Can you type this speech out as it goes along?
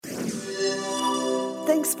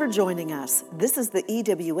Thanks for joining us. This is the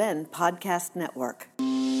EWN Podcast Network.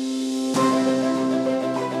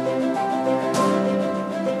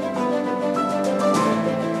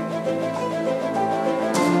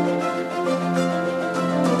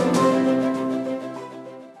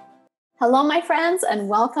 Hello, my friends, and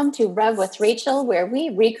welcome to Rev with Rachel, where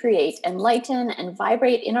we recreate, enlighten, and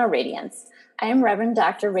vibrate in our radiance. I am Reverend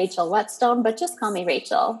Dr. Rachel Whetstone, but just call me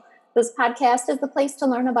Rachel. This podcast is the place to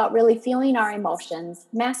learn about really feeling our emotions,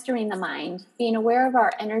 mastering the mind, being aware of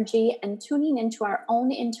our energy, and tuning into our own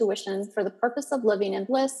intuition for the purpose of living in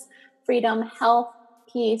bliss, freedom, health,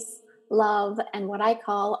 peace, love, and what I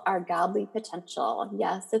call our godly potential.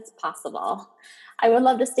 Yes, it's possible. I would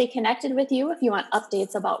love to stay connected with you. If you want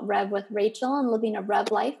updates about Rev with Rachel and living a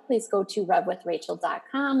Rev life, please go to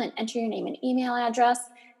revwithrachel.com and enter your name and email address.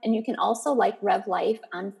 And you can also like Rev Life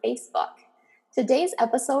on Facebook. Today's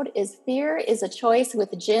episode is Fear is a Choice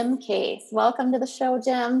with Jim Case. Welcome to the show,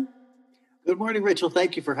 Jim. Good morning, Rachel.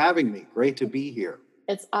 Thank you for having me. Great to be here.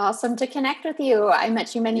 It's awesome to connect with you. I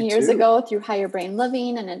met you many years ago through Higher Brain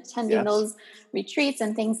Living and attending those retreats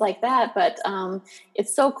and things like that. But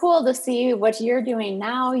it's so cool to see what you're doing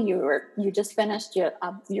now. You just finished your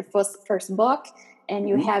first book, and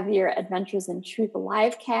you have your Adventures in Truth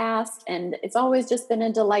Live cast. And it's always just been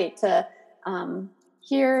a delight to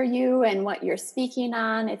hear you and what you're speaking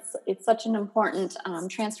on. It's such an important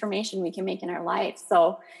transformation we can make in our life.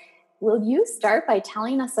 So will you start by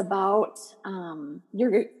telling us about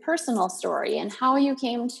your personal story and how you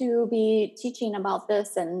came to be teaching about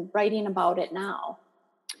this and writing about it now?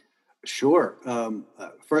 Sure.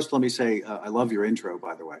 First, let me say I love your intro,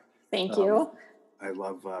 by the way. Thank you. I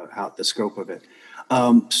love the scope of it.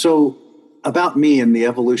 So about me and the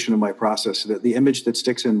evolution of my process, the image that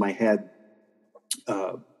sticks in my head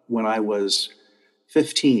when I was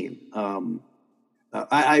 15,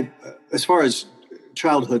 I as far as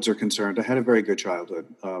childhoods are concerned, I had a very good childhood.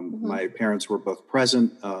 My parents were both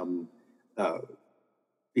present.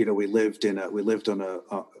 We lived on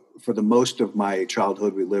a for the most of my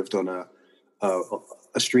childhood, we lived on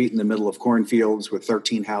a street in the middle of cornfields with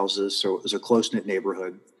 13 houses. So it was a close-knit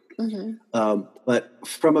neighborhood. But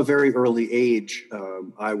from a very early age,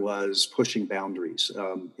 I was pushing boundaries.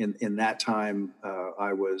 In that time,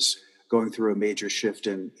 I was going through a major shift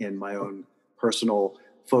in my own personal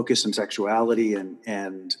focus and sexuality,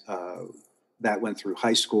 and that went through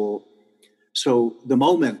high school. So the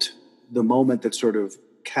moment that sort of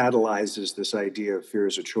catalyzes this idea of fear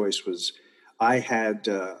as a choice was I had,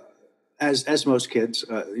 as most kids,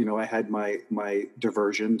 I had my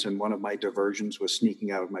diversions, and one of my diversions was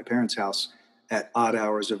sneaking out of my parents' house at odd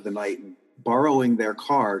hours of the night and borrowing their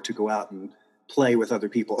car to go out and play with other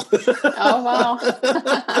people. Oh, wow.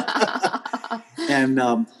 And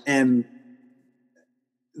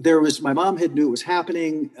my mom knew it was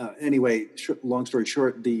happening. Anyway, long story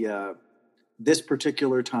short, this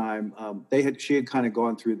particular time, she had kind of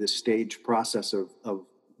gone through this stage process of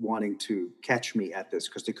wanting to catch me at this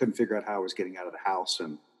because they couldn't figure out how I was getting out of the house,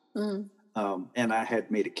 and I had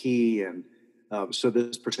made a key, and so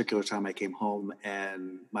this particular time I came home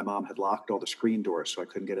and my mom had locked all the screen doors, so I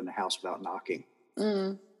couldn't get in the house without knocking.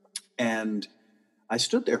 And I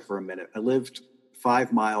stood there for a minute. I lived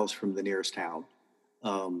 5 miles from the nearest town.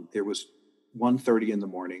 It was 1:30 in the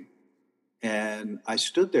morning, and I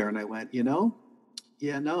stood there and I went, no,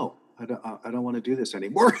 I don't want to do this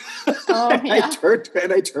anymore. Oh, yeah.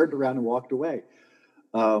 I turned around and walked away,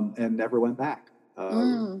 and never went back.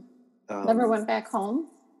 Never went back home?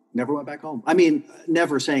 Never went back home. I mean,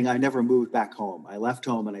 never saying I never moved back home. I left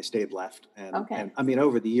home and I stayed left. And I mean,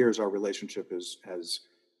 over the years, our relationship has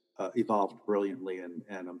evolved brilliantly, and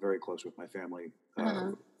I'm very close with my family.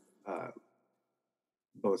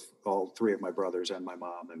 All three of my brothers and my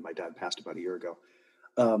mom, and my dad passed about a year ago.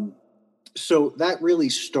 So that really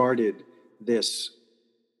started this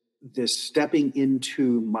stepping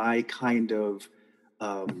into my kind of,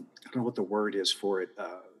 I don't know what the word is for it,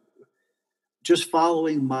 just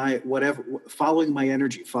following my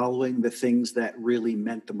energy, following the things that really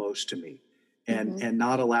meant the most to me, and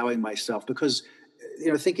not allowing myself, because,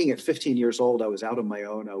 thinking at 15 years old, I was out on my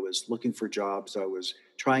own. I was looking for jobs. I was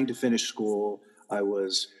trying to finish school. I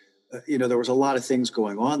was, there was a lot of things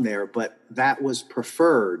going on there, but that was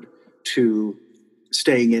preferred to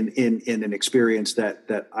staying in an experience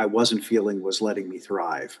that I wasn't feeling was letting me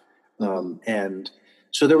thrive. And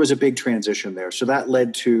so there was a big transition there. So that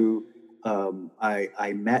led to, I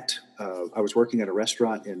was working at a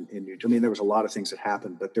restaurant in New Jersey. I mean, there was a lot of things that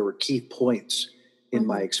happened, but there were key points in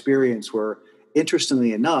my experience where,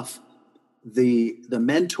 interestingly enough, the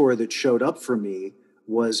mentor that showed up for me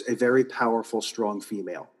was a very powerful, strong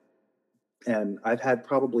female. And I've had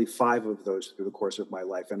probably 5 of those through the course of my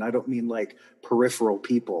life. And I don't mean like peripheral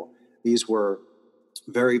people. These were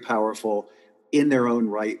very powerful in their own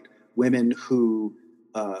right, women who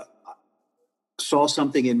saw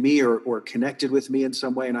something in me or connected with me in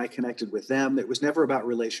some way, and I connected with them. It was never about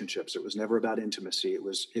relationships. It was never about intimacy.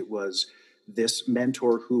 It was this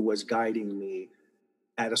mentor who was guiding me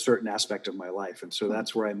at a certain aspect of my life. And so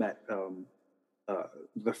that's where I met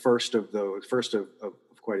the first of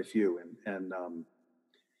quite a few. And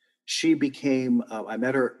she became, I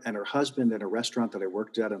met her and her husband in a restaurant that I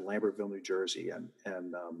worked at in Lambertville, New Jersey.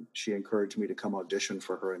 And she encouraged me to come audition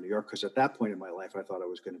for her in New York. Because at that point in my life, I thought I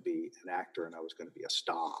was going to be an actor and I was going to be a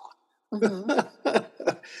star. Mm-hmm.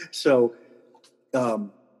 So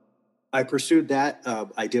I pursued that.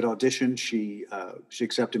 I did audition. She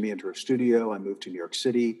accepted me into her studio. I moved to New York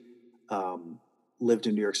City, lived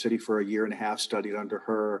in New York City for a year and a half, studied under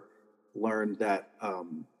her, learned that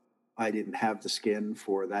I didn't have the skin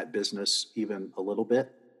for that business even a little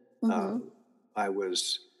bit. Mm-hmm. I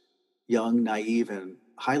was young, naive, and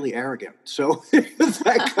highly arrogant. So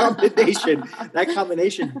that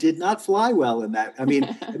combination did not fly well in that. I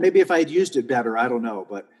mean, maybe if I had used it better, I don't know.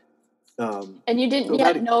 But and you didn't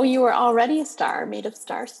yet know you were already a star, made of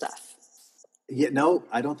star stuff. Yeah, no,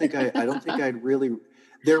 I don't think I'd really.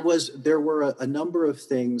 There were a number of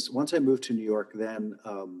things. Once I moved to New York, then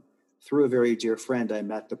through a very dear friend, I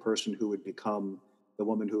met the person who would become the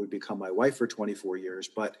woman who would become my wife for 24 years,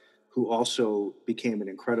 but who also became an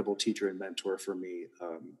incredible teacher and mentor for me.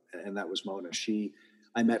 And that was Mona.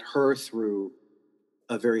 I met her through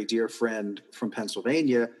a very dear friend from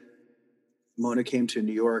Pennsylvania. Mona came to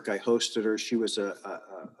New York. I hosted her. She was a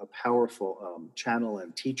powerful channel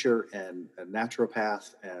and teacher and a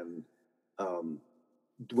naturopath, and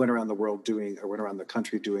went around the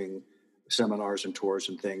country doing seminars and tours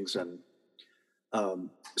and things. And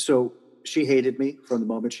so she hated me from the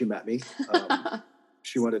moment she met me.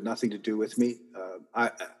 She wanted nothing to do with me.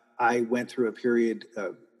 I went through a period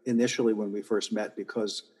initially when we first met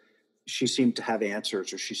because she seemed to have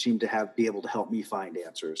answers, or she seemed to be able to help me find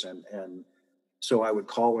answers. And so I would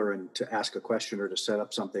call her and to ask a question or to set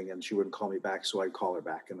up something, and she wouldn't call me back. So I'd call her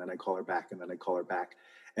back, and then I'd call her back, and then I'd call her back.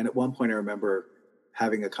 And at one point I remember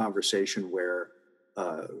having a conversation where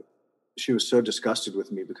she was so disgusted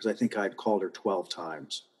with me because I think I'd called her 12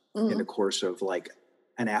 times in the course of like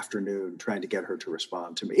an afternoon trying to get her to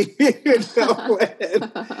respond to me.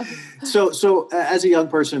 So as a young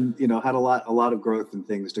person, had a lot of growth and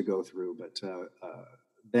things to go through. But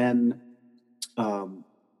then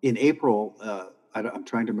in April, I'm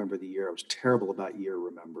trying to remember the year. I was terrible about year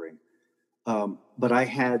remembering. But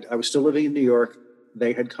I was still living in New York.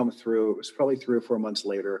 They had come through. It was probably 3 or 4 months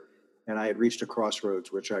later. And I had reached a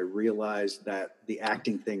crossroads, which I realized that the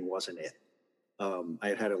acting thing wasn't it.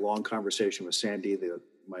 I had a long conversation with Sandy,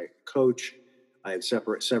 my coach. I had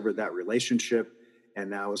severed that relationship. And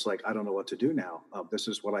now I was like, I don't know what to do now. This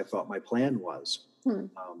is what I thought my plan was.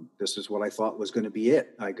 This is what I thought was going to be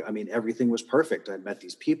it. I mean, everything was perfect. I met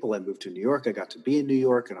these people. I moved to New York. I got to be in New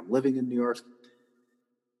York, and I'm living in New York.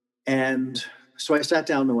 And so I sat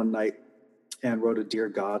down one night and wrote a Dear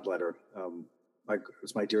God letter.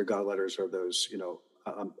 My Dear God letters are those,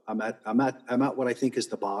 I'm at what I think is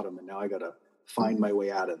the bottom, and now I got to find my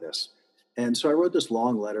way out of this. And so I wrote this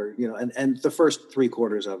long letter, and the first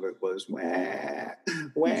 3/4 of it was wah,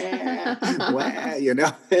 wah, wah,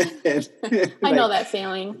 And I know that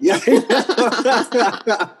feeling. Yeah.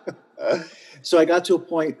 So I got to a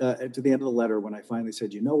point to the end of the letter when I finally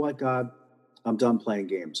said, you know what, God, I'm done playing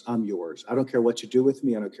games. I'm yours. I don't care what you do with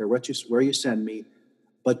me. I don't care where you send me,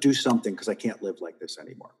 but do something, because I can't live like this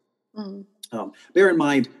anymore. Bear in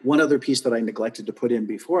mind, one other piece that I neglected to put in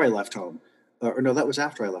before I left home, that was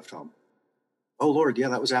after I left home. Oh Lord, yeah,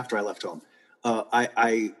 that was after I left home.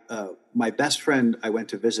 My best friend I went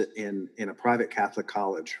to visit in a private Catholic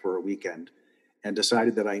college for a weekend, and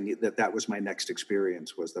decided that that was my next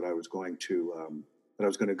experience, was that I was going to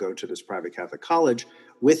go to this private Catholic college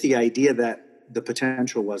with the idea that the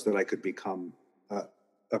potential was that I could become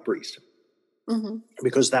a priest.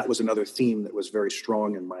 Because that was another theme that was very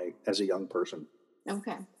strong as a young person.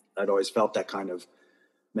 Okay. I'd always felt that kind of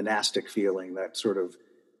monastic feeling, that sort of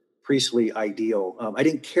priestly ideal. I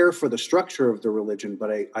didn't care for the structure of the religion, but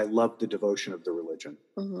I loved the devotion of the religion.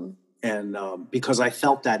 And because I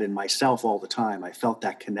felt that in myself all the time, I felt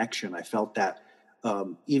that connection. I felt that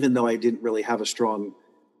even though I didn't really have a strong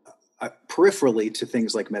peripherally to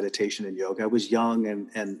things like meditation and yoga, I was young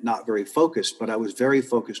and not very focused, but I was very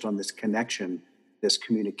focused on this connection, this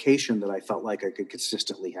communication that I felt like I could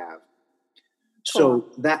consistently have. Cool. So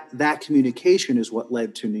that communication is what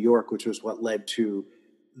led to New York, which was what led to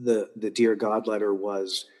the Dear God letter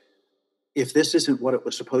was, if this isn't what it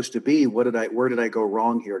was supposed to be, where did I go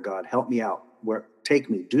wrong here? God, help me out. Take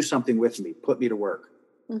me, do something with me, put me to work.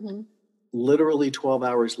 Mm-hmm. Literally 12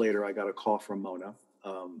 hours later, I got a call from Mona.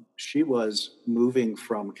 She was moving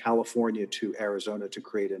from California to Arizona to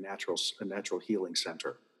create a natural healing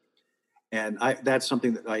center. And that's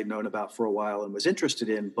something that I had known about for a while and was interested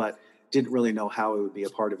in, but didn't really know how I would be a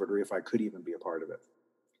part of it or if I could even be a part of it.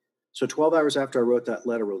 So 12 hours after I wrote that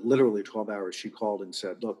letter, literally 12 hours, she called and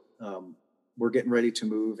said, look, we're getting ready to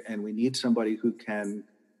move and we need somebody who can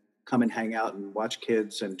come and hang out and watch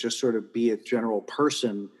kids and just sort of be a general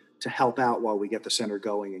person to help out while we get the center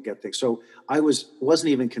going and get things. So I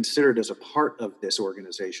wasn't even considered as a part of this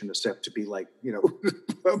organization, except to be like,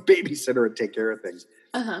 a babysitter and take care of things.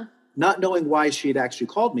 Uh-huh. Not knowing why she had actually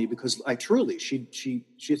called me, because she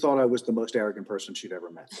thought I was the most arrogant person she'd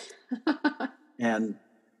ever met. And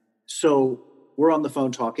so we're on the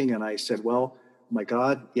phone talking, and I said, well, my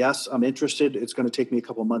God, yes, I'm interested. It's going to take me a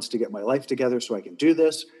couple months to get my life together so I can do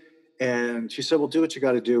this. And she said, well, do what you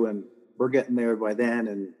got to do. And we're getting there by then.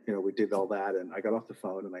 And, we did all that. And I got off the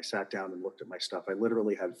phone and I sat down and looked at my stuff. I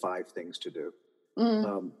literally had 5 things to do.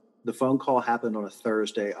 Mm. The phone call happened on a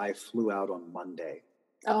Thursday. I flew out on Monday.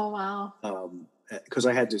 Oh, wow. Because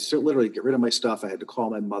I had to literally get rid of my stuff. I had to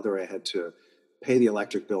call my mother. I had to pay the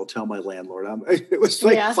electric bill, tell my landlord. It was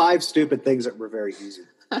like 5 stupid things that were very easy.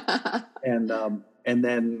 And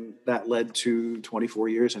then that led to 24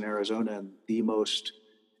 years in Arizona and the most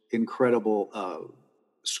incredible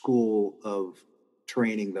school of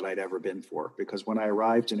training that I'd ever been for. Because when I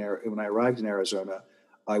arrived in Arizona,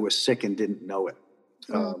 I was sick and didn't know it.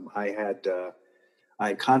 I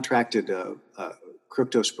had contracted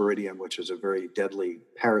Cryptosporidium, which is a very deadly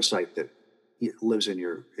parasite that lives in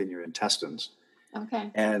your intestines.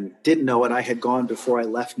 Okay. And didn't know it. I had gone, before I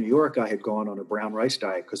left New York, I had gone on a brown rice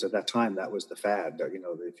diet because at that time that was the fad.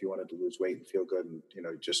 If you wanted to lose weight and feel good, and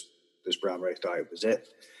just this brown rice diet was it.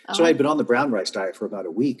 Oh. So I had been on the brown rice diet for about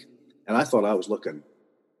a week, and I thought I was looking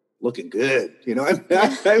good.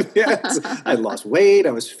 I lost weight.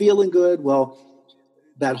 I was feeling good. Well,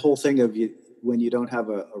 that whole thing of when you don't have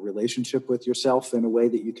a relationship with yourself in a way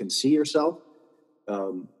that you can see yourself.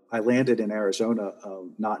 I landed in Arizona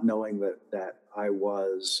not knowing that I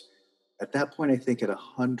was, at that point, I think at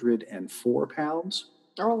 104 pounds.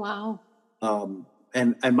 Oh, wow.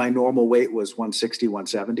 And my normal weight was 160,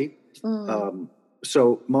 170.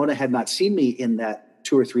 So Mona had not seen me in that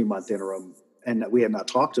 2 or 3 month interim, and we had not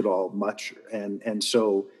talked at all much. And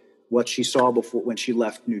so what she saw before, when she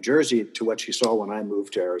left New Jersey, to what she saw when I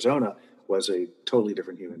moved to Arizona, was a totally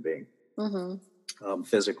different human being,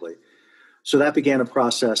 physically. So that began a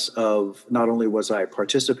process of, not only was I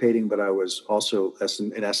participating, but I was also,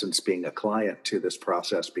 in essence, being a client to this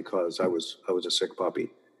process, because I was a sick puppy,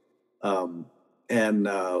 and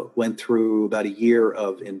went through about a year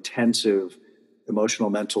of intensive emotional,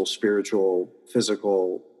 mental, spiritual,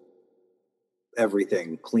 physical,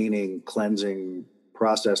 everything, cleaning, cleansing,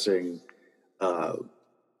 processing.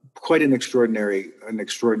 Quite an extraordinary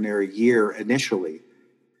year initially.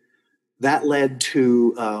 That led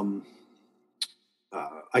to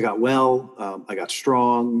I got well, I got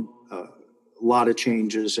strong, a lot of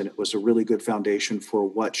changes, and it was a really good foundation for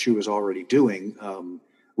what she was already doing,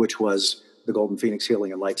 which was the Golden Phoenix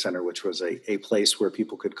Healing and Light Center, which was a place where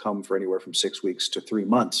people could come for anywhere from 6 weeks to 3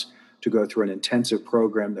 months to go through an intensive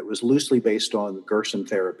program that was loosely based on Gerson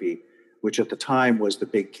therapy, which at the time was the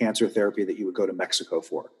big cancer therapy that you would go to Mexico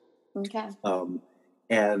for. Okay.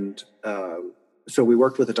 So we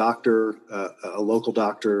worked with a doctor, a local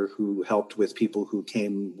doctor, who helped with people who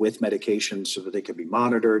came with medications so that they could be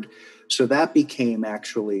monitored. So that became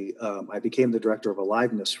actually, I became the director of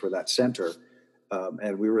aliveness for that center.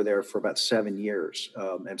 And we were there for about 7 years.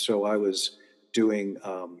 And so I was doing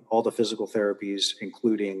all the physical therapies,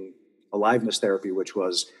 including aliveness therapy, which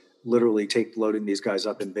was literally loading these guys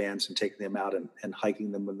up in vans and taking them out and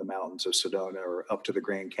hiking them in the mountains of Sedona or up to the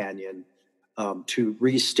Grand Canyon, to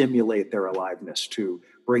re-stimulate their aliveness, to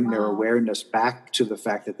bring their awareness back to the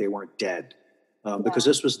fact that they weren't dead, because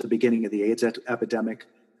this was the beginning of the AIDS epidemic.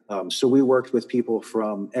 So we worked with people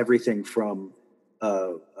from everything from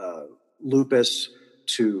lupus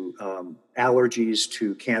to allergies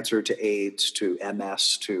to cancer to AIDS to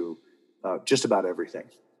MS to just about everything.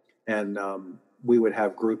 And we would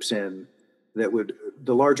have groups the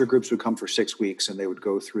larger groups would come for 6 weeks, and they would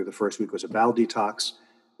go through, the first week was a bowel detox.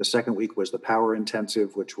 The second week was the power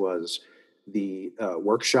intensive, which was the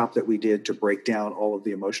workshop that we did to break down all of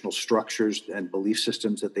the emotional structures and belief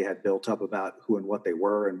systems that they had built up about who and what they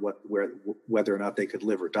were and whether or not they could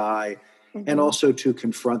live or die, and also to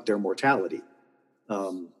confront their mortality.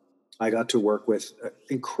 I got to work with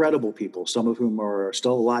incredible people, some of whom are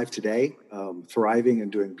still alive today, thriving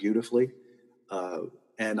and doing beautifully.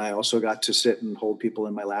 And I also got to sit and hold people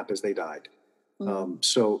in my lap as they died.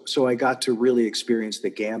 So I got to really experience the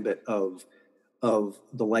gambit of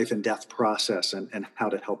the life and death process and how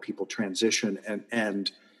to help people transition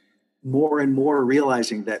and more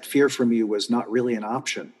realizing that fear for me was not really an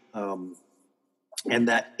option. And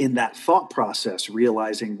that in that thought process,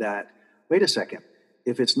 realizing that, wait a second,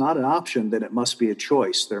 if it's not an option, then it must be a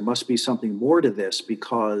choice. There must be something more to this,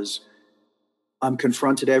 because I'm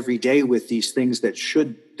confronted every day with these things that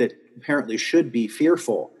apparently should be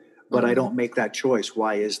fearful, but I don't make that choice.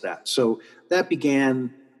 Why is that? So that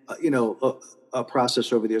began, a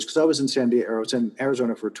process over the years, because I was in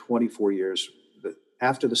Arizona for 24 years.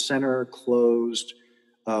 After the center closed,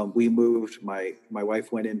 we moved. My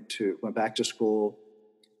wife went back to school.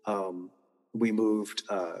 We moved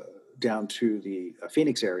down to the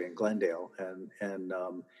Phoenix area in Glendale,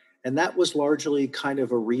 and that was largely kind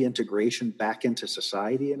of a reintegration back into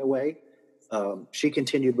society in a way. She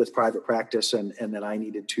continued with private practice, and then I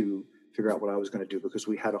needed to figure out what I was going to do, because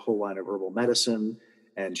we had a whole line of herbal medicine,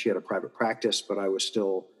 and she had a private practice, but I was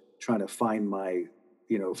still trying to find my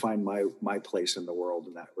place in the world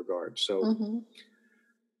in that regard. So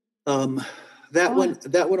that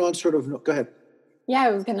went on sort of. Go ahead. Yeah,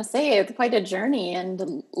 I was going to say it's quite a journey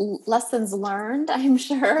and lessons learned, I'm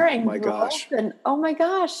sure. And oh my gosh. And oh my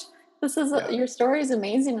gosh, your story is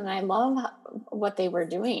amazing. And I love what they were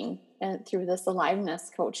doing through this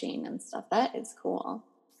aliveness coaching and stuff. That is cool.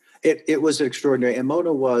 It was extraordinary. And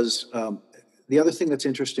Mona was, the other thing that's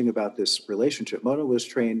interesting about this relationship, Mona was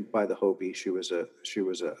trained by the Hopi. She was a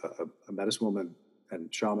medicine woman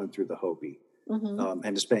and shaman through the Hopi,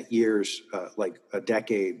 and spent years, like a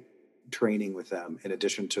decade, training with them, in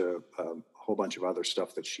addition to a whole bunch of other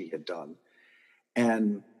stuff that she had done.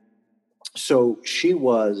 And so she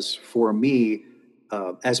was, for me,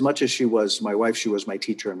 as much as she was my wife, she was my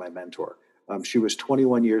teacher and my mentor. She was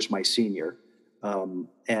 21 years my senior,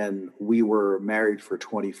 and we were married for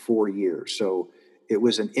 24 years. So it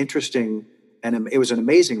was an interesting, and it was an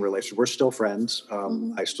amazing relationship. We're still friends.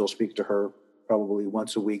 I still speak to her probably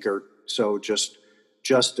once a week or so, just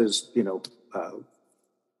as,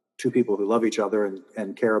 two people who love each other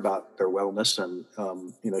and care about their wellness. And,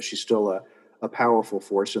 she's still a powerful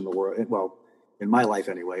force in the world. Well, in my life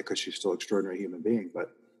anyway, because she's still an extraordinary human being.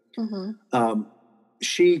 But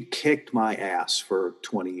she kicked my ass for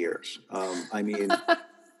 20 years.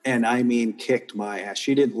 And I mean, kicked my ass.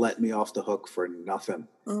 She didn't let me off the hook for nothing.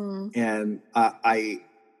 And I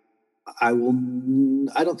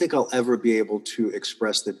don't think I'll ever be able to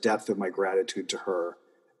express the depth of my gratitude to her.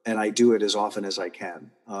 And I do it as often as I can,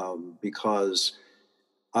 because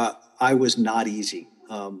I was not easy.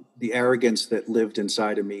 The arrogance that lived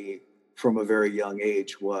inside of me from a very young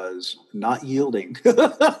age was not yielding.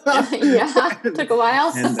 Yeah, took a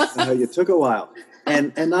while. And it took a while.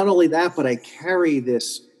 And not only that, but I carry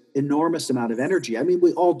this enormous amount of energy. I mean,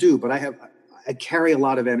 we all do, but I carry a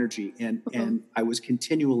lot of energy, and I was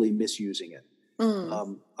continually misusing it.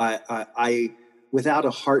 I without a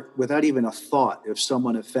heart, without even a thought, if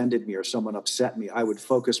someone offended me or someone upset me, I would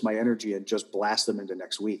focus my energy and just blast them into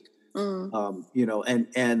next week. And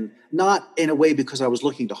not in a way because I was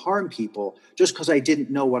looking to harm people, just because I didn't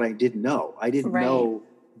know what I didn't know. I didn't know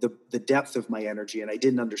the depth of my energy, and I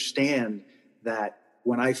didn't understand that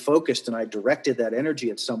when I focused and I directed that energy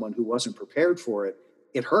at someone who wasn't prepared for it,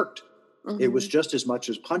 it hurt. It was just as much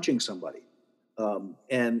as punching somebody.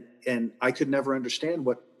 And I could never understand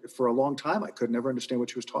for a long time, I could never understand what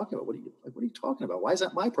she was talking about. What are you talking about? Why is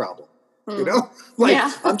that my problem?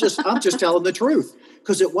 I'm just telling the truth,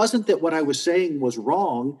 because it wasn't that what I was saying was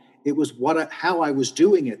wrong. It was how I was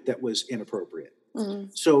doing it that was inappropriate.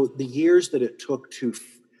 So the years that it took to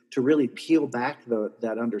really peel back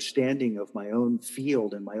that understanding of my own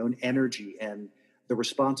field and my own energy, and the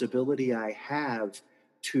responsibility I have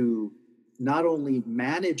to not only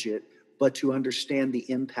manage it, but to understand the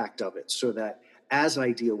impact of it, so that as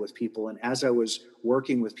I deal with people and as I was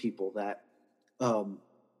working with people, that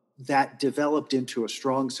developed into a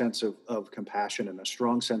strong sense of compassion and a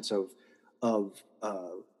strong sense of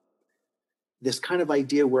this kind of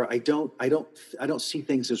idea where I don't see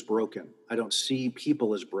things as broken. I don't see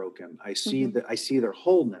people as broken. I see their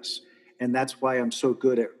wholeness, and that's why I'm so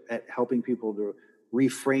good at helping people to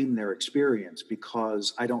reframe their experience,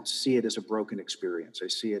 because I don't see it as a broken experience. I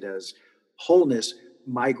see it as wholeness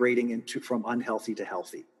migrating from unhealthy to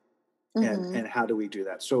healthy. And how do we do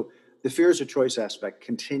that? So the fear as a choice aspect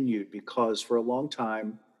continued, because for a long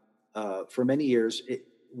time, for many years,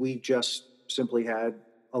 we just simply had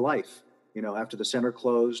a life. after the center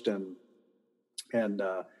closed, and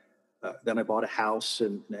then I bought a house,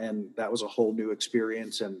 and that was a whole new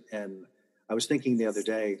experience. And I was thinking the other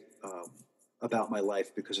day about my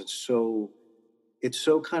life, because it's so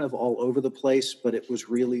kind of all over the place, but it was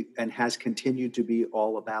really, and has continued to be,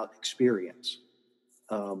 all about experience,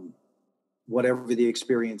 whatever the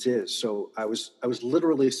experience is. So I was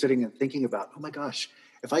literally sitting and thinking about, oh my gosh,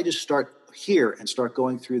 if I just start here and start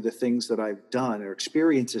going through the things that I've done or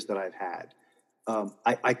experiences that I've had,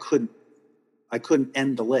 I couldn't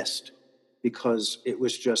end the list, because it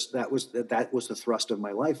was just, that was the thrust of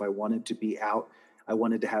my life. I wanted to be out. I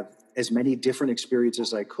wanted to have as many different experiences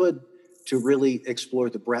as I could, to really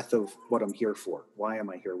explore the breadth of what I'm here for. Why am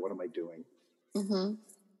I here? What am I doing? Mm-hmm.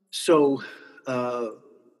 So,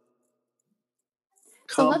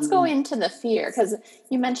 so let's go into the fear, because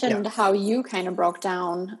you mentioned Yeah. how you kind of broke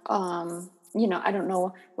down, I don't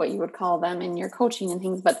know what you would call them in your coaching and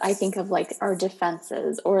things, but I think of like our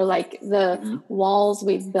defenses, or like the Mm-hmm. walls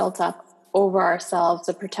we've built up over ourselves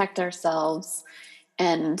to protect ourselves.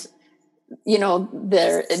 And, a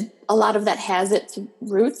lot of that has its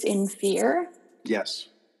roots in fear. Yes,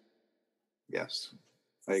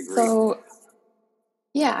 I agree. So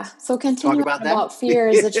continue about about that? fear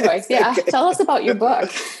is a choice. Yeah. Tell us about your book.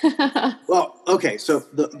 Well, okay. So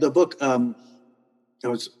the book, I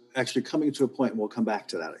was actually coming to a point, and we'll come back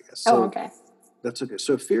to that, I guess. So okay. That's okay.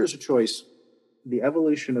 So Fear is a Choice, the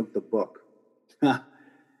evolution of the book.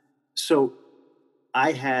 So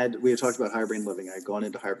we had talked about Higher Brain Living. I had gone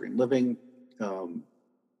into Higher Brain Living,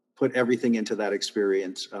 put everything into that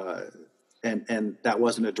experience. And that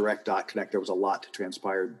wasn't a direct dot connect. There was a lot to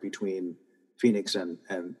transpire between Phoenix and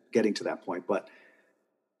getting to that point. But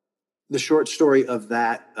the short story of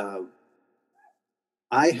that,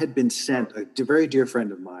 I had been sent, a very dear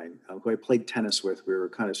friend of mine, who I played tennis with. We were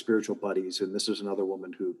kind of spiritual buddies, and this was another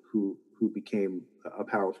woman who became a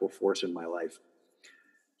powerful force in my life.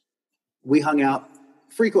 We hung out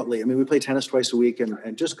frequently. I mean, we play tennis twice a week,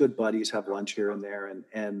 and just good buddies, have lunch here and there.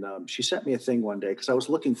 And she sent me a thing one day, because I was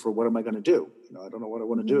looking for, what am I going to do? I don't know what I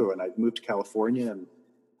want to do. And I moved to California, and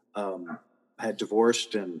I had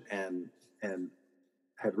divorced and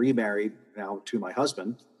had remarried now to my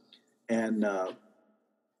husband. And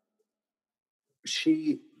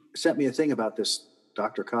she sent me a thing about this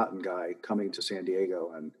Dr. Cotton guy coming to San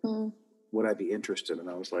Diego, and would I be interested? And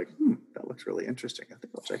I was like, that looks really interesting. I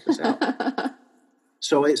think I'll check this out.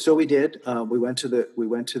 So we did. We went to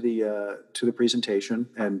the presentation,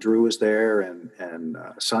 and Drew was there, and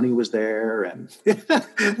Sonny was there, and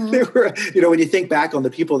they were, when you think back on the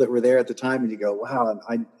people that were there at the time, and you go, wow,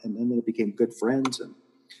 and then they became good friends, and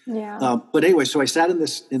but anyway, so I sat in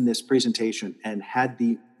this presentation and had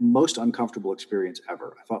the most uncomfortable experience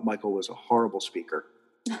ever. I thought Michael was a horrible speaker.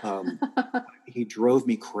 He drove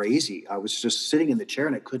me crazy. I was just sitting in the chair,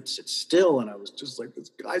 and I couldn't sit still. And I was just like, this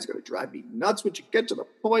guy's going to drive me nuts when you get to the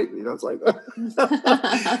point. It's like,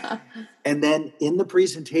 and then in the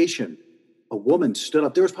presentation, a woman stood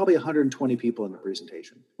up. There was probably 120 people in the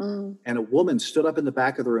presentation. And a woman stood up in the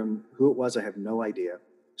back of the room. Who it was, I have no idea.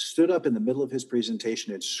 Stood up in the middle of his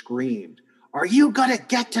presentation and screamed, "Are you going to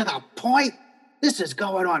get to the point? This is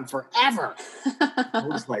going on forever." I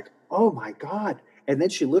was like, oh my God. And then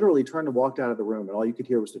she literally turned and walked out of the room, and all you could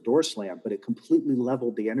hear was the door slam, but it completely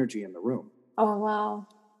leveled the energy in the room. Oh, wow.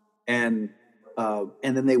 And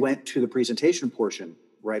then they went to the presentation portion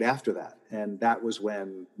right after that. And that was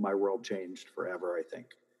when my world changed forever, I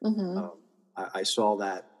think. I saw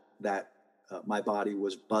that my body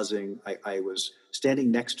was buzzing. I was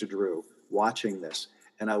standing next to Drew watching this,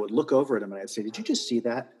 and I would look over at him and I'd say, "Did you just see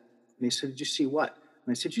that?" And he said, "Did you see what?"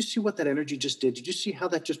 And I said, "Did you see what that energy just did? Did you see how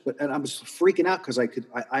that just..." And I was freaking out, because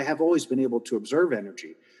I have always been able to observe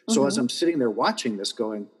energy. So as I'm sitting there watching this,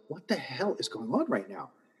 going, what the hell is going on right now?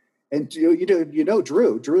 And Drew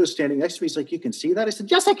is standing next to me. He's like, "You can see that?" I said,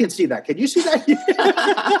 "Yes, I can see that. Can you see that?"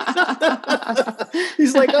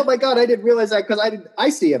 He's like, "Oh my God, I didn't realize that, because I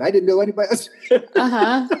see it. I didn't know anybody else."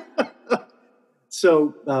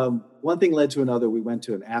 So one thing led to another. We went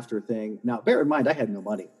to an after thing. Now, bear in mind, I had no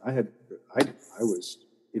money. I was,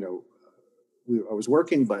 I was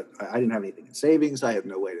working, but I didn't have anything in savings. I had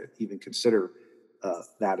no way to even consider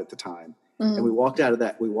that at the time. And we walked out of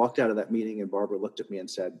that meeting, and Barbara looked at me and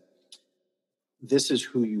said, "This is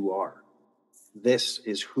who you are. This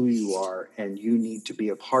is who you are, and you need to be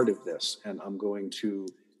a part of this. And I'm going to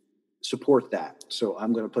support that. So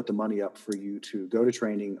I'm going to put the money up for you to go to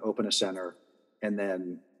training, open a center, and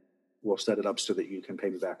then we'll set it up so that you can pay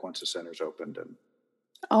me back once the center's opened." And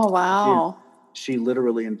oh, wow. She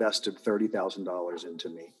literally invested $30,000 into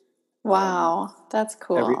me. Wow. That's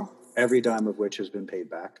cool. Every dime of which has been paid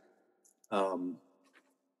back.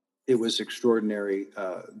 It was extraordinary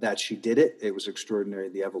that she did it. It was extraordinary,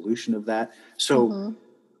 the evolution of that. So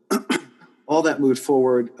all that moved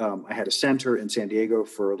forward. I had a center in San Diego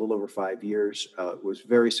for a little over 5 years. It was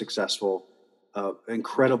very successful,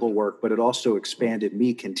 incredible work, but it also expanded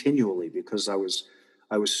me continually because I was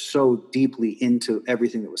so deeply into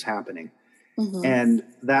everything that was happening. And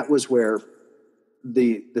that was where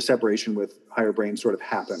the separation with Higher Brain sort of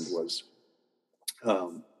happened, was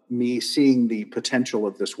me seeing the potential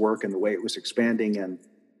of this work and the way it was expanding, and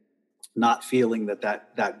not feeling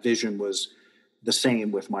that vision was the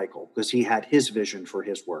same with Michael, because he had his vision for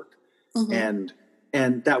his work. And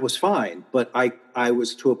that was fine, but I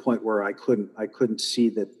was to a point where I couldn't see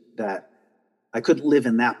that I couldn't live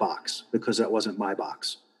in that box, because that wasn't my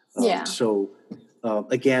box. So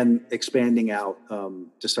again, expanding out,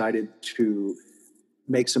 decided to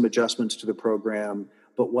make some adjustments to the program.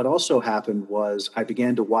 But what also happened was I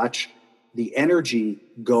began to watch the energy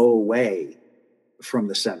go away from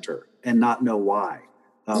the center and not know why.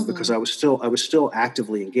 Because I was still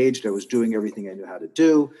actively engaged. I was doing everything I knew how to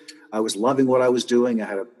do. I was loving what I was doing. I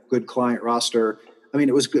had a good client roster. I mean,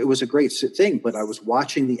 it was a great thing, but I was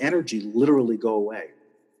watching the energy literally go away.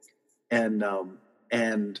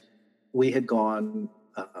 And we had gone.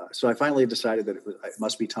 So I finally decided that it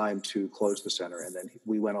must be time to close the center. And then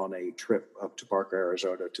we went on a trip up to Parker,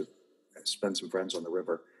 Arizona, to spend some friends on the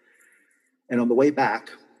river. And on the way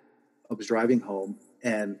back, I was driving home,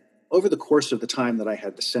 and over the course of the time that I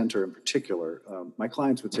had the center in particular, my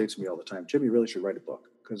clients would say to me all the time, "Jim, you really should write a book."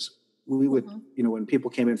 Because we would, when people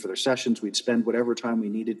came in for their sessions, we'd spend whatever time we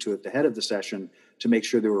needed to at the head of the session to make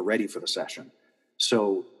sure they were ready for the session.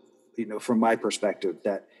 So, from my perspective,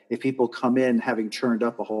 that if people come in having churned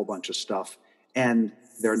up a whole bunch of stuff and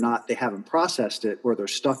they haven't processed it, or they're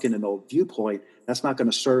stuck in an old viewpoint, that's not going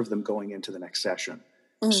to serve them going into the next session.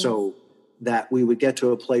 So that we would get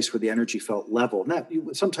to a place where the energy felt level. Now,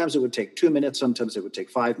 sometimes it would take 2 minutes, sometimes it would take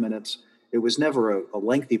 5 minutes. It was never a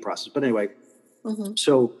lengthy process. But anyway,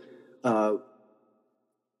 so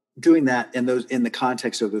doing that in the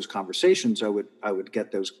context of those conversations, I would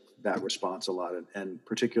get that response a lot. And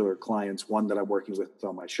particular clients, one that I'm working with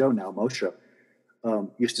on my show now, Moshe,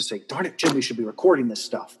 used to say, "Darn it, Jim, we should be recording this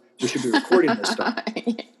stuff. We should be recording this stuff."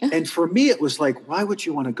 And for me, it was like, why would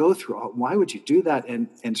you want to go through? Why would you do that? And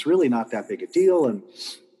it's really not that big a deal.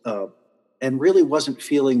 And really wasn't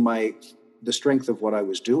feeling the strength of what I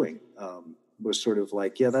was doing. Was sort of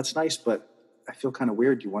like, yeah, that's nice, but I feel kind of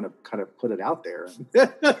weird. You want to kind of put it out there.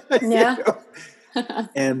 Yeah.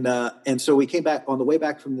 And so we came back on the way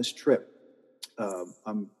back from this trip.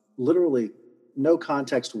 I'm literally no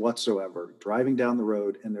context whatsoever, driving down the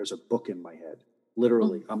road, and there's a book in my head.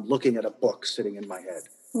 Literally, I'm looking at a book sitting in my head.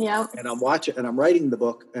 Yeah. And I'm watching, and I'm writing the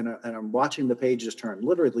book, and I'm watching the pages turn.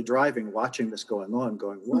 Literally driving, watching this going on,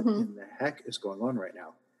 going, what in the heck is going on right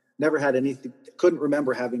now? Never had anything. Couldn't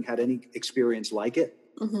remember having had any experience like it.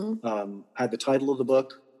 Had the title of the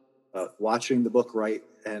book, watching the book write,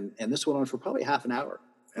 and this went on for probably half an hour.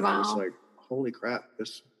 And I was like, holy crap!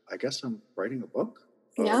 I guess I'm writing a book.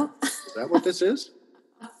 Is that what this is?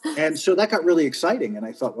 And so that got really exciting. And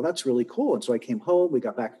I thought, well, that's really cool. And so I came home, we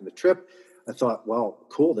got back from the trip. I thought, well,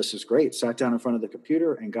 cool, this is great. Sat down in front of the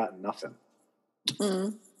computer and got nothing.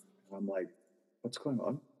 I'm like, what's going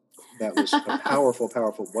on? That was a powerful,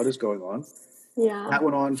 what is going on? Yeah. That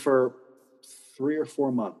went on for 3 or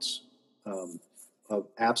 4 months of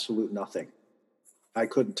absolute nothing. I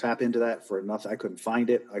couldn't tap into that for nothing. I couldn't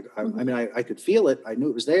find it. I mean, I could feel it. I knew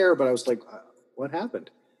it was there, but I was like, what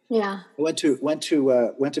happened? Yeah. I went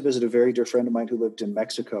to visit a very dear friend of mine who lived in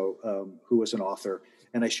Mexico, who was an author,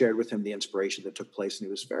 and I shared with him the inspiration that took place, and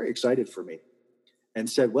he was very excited for me, and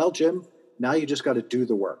said, "Well, Jim, now you just got to do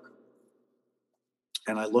the work."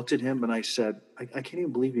 And I looked at him and I said, "I can't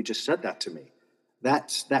even believe you just said that to me."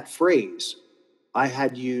 That phrase I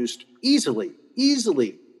had used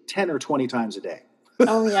easily 10 or 20 times a day.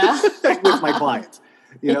 Oh yeah, with my clients,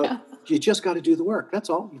 You just got to do the work. That's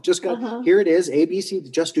all. You just got, here it is, ABC,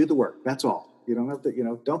 just do the work. That's all. You don't have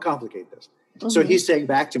to, don't complicate this. So he's saying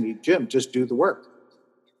back to me, "Jim, just do the work."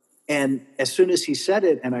 And as soon as he said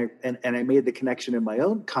it, and I made the connection in my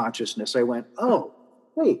own consciousness, I went, "Oh,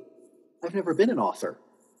 wait, I've never been an author.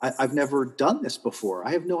 I've never done this before.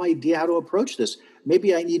 I have no idea how to approach this.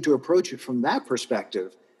 Maybe I need to approach it from that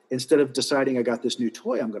perspective instead of deciding I got this new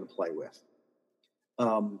toy I'm going to play with."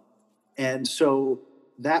 And so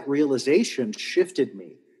that realization shifted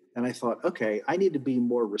me. And I thought, okay, I need to be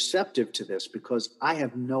more receptive to this because I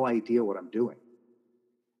have no idea what I'm doing.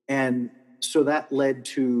 And so that led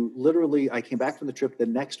to literally, I came back from the trip the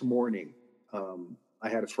next morning. I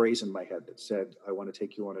had a phrase in my head that said, "I want to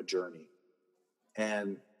take you on a journey."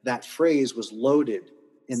 And that phrase was loaded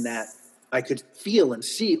in that I could feel and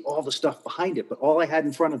see all the stuff behind it, but all I had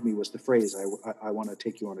in front of me was the phrase, I want to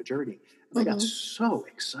take you on a journey. And I got so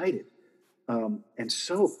excited and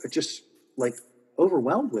so just like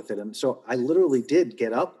overwhelmed with it. And so I literally did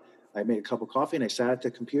get up. I made a cup of coffee and I sat at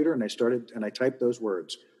the computer and I typed those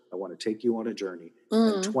words. I want to take you on a journey.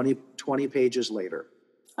 And 20 pages later,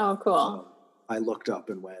 oh, cool. I looked up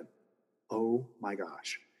and went, oh my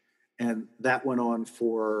gosh. And that went on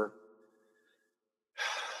for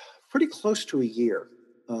pretty close to a year,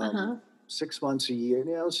 6 months, a year.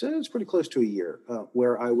 It's pretty close to a year,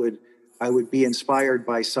 where I would be inspired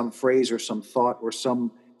by some phrase or some thought or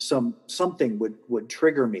something would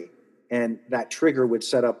trigger me, and that trigger would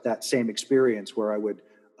set up that same experience where I would,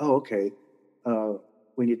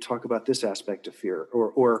 we need to talk about this aspect of fear,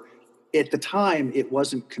 or at the time it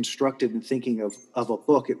wasn't constructed in thinking of a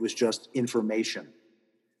book; it was just information.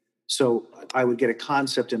 So I would get a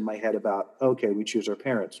concept in my head about, okay, we choose our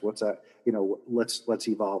parents. What's that? Let's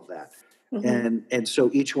evolve that. And so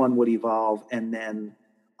each one would evolve, and then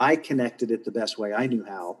I connected it the best way I knew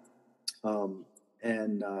how,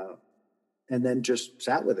 and then just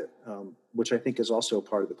sat with it, which I think is also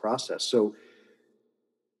part of the process. So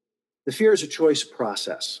the fear is a choice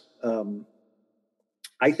process.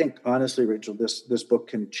 I think honestly, Rachel, this book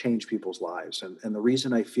can change people's lives, and the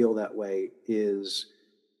reason I feel that way is,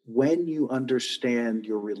 when you understand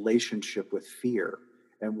your relationship with fear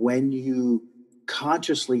and when you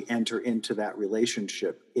consciously enter into that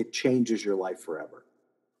relationship, it changes your life forever.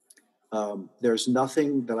 There's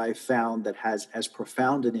nothing that I've found that has as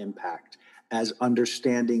profound an impact as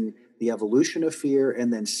understanding the evolution of fear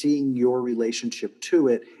and then seeing your relationship to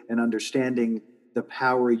it and understanding the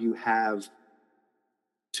power you have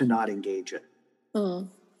to not engage it.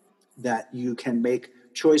 That you can make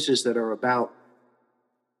choices that are about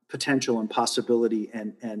potential and possibility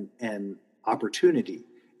and opportunity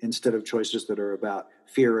instead of choices that are about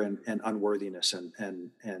fear and unworthiness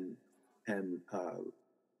and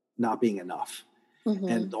not being enough.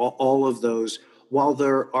 And all of those, while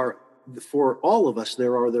there are, for all of us,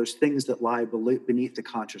 there are those things that lie beneath the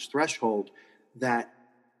conscious threshold that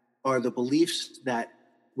are the beliefs that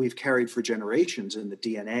we've carried for generations in the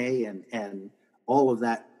DNA and all of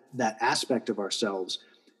that aspect of ourselves.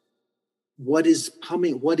 What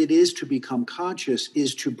it is to become conscious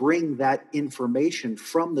is to bring that information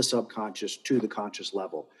from the subconscious to the conscious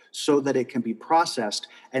level so that it can be processed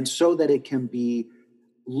and so that it can be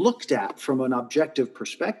looked at from an objective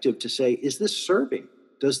perspective to say, is this serving?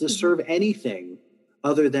 Does this serve anything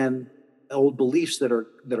other than old beliefs that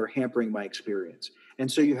are hampering my experience?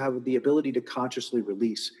 And so you have the ability to consciously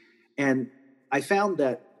release. And I found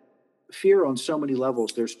that fear on so many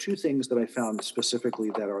levels, there's two things that I found specifically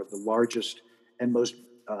that are the largest and most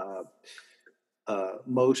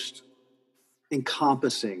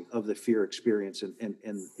encompassing of the fear experience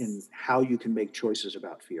and how you can make choices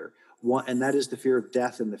about fear. One, and that is the fear of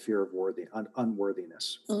death and the fear of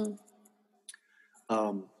unworthiness.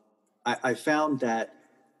 I found that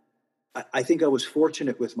I think I was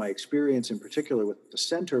fortunate with my experience, in particular with the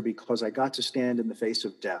center, because I got to stand in the face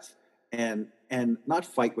of death and not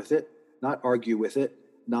fight with it, not argue with it,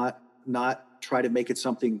 not try to make it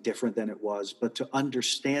something different than it was, but to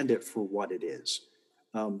understand it for what it is.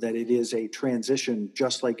 That it is a transition,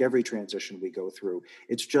 just like every transition we go through.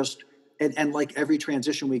 It's just, and like every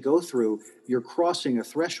transition we go through, you're crossing a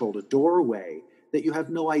threshold, a doorway that you have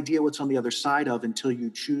no idea what's on the other side of until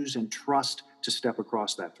you choose and trust to step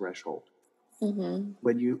across that threshold.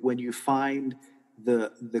 When you find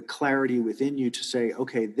the clarity within you to say,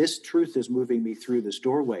 okay, this truth is moving me through this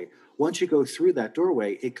doorway. Once you go through that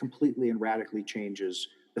doorway, it completely and radically changes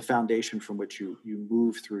the foundation from which you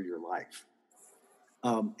move through your life.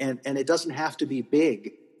 And it doesn't have to be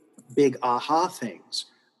big aha things.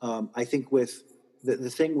 I think with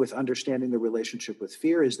the thing with understanding the relationship with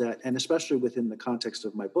fear is that, and especially within the context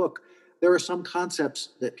of my book, there are some concepts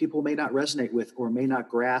that people may not resonate with or may not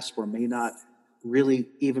grasp or may not really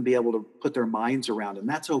even be able to put their minds around, and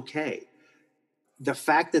that's okay. The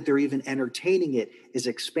fact that they're even entertaining it is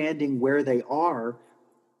expanding where they are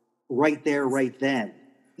right there, right then,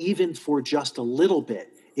 even for just a little bit.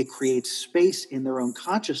 It creates space in their own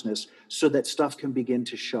consciousness so that stuff can begin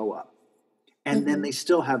to show up. And then they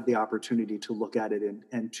still have the opportunity to look at it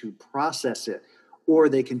and to process it, or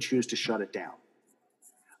they can choose to shut it down.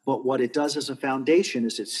 But what it does as a foundation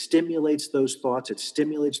is it stimulates those thoughts, it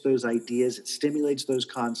stimulates those ideas, it stimulates those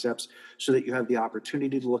concepts so that you have the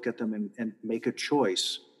opportunity to look at them and make a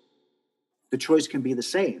choice. The choice can be the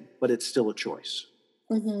same, but it's still a choice.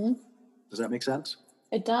 Does that make sense?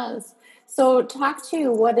 It does. So talk to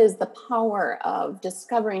what is the power of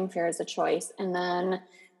discovering fear as a choice, and then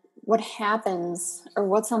what happens or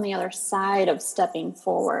what's on the other side of stepping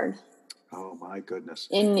forward Oh my goodness.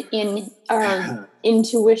 in our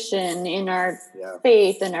intuition, in our Yeah.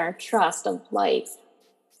 faith, and our trust of life.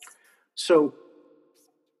 So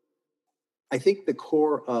I think the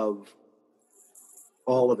core of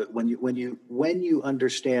all of it, when you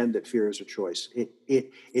understand that fear is a choice,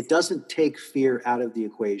 it doesn't take fear out of the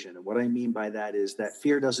equation. And what I mean by that is that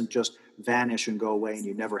fear doesn't just vanish and go away and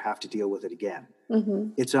you never have to deal with it again. Mm-hmm.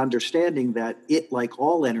 It's understanding that it, like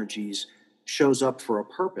all energies, shows up for a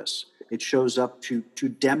purpose. It shows up to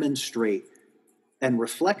demonstrate and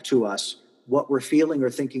reflect to us what we're feeling or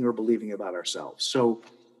thinking or believing about ourselves. So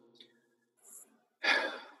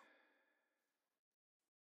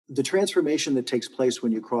the transformation that takes place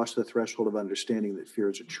when you cross the threshold of understanding that fear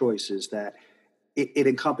is a choice is that it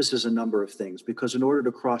encompasses a number of things, because in order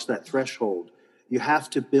to cross that threshold, you have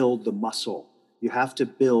to build the muscle. You have to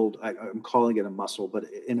build, I'm calling it a muscle, but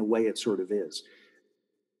in a way it sort of is,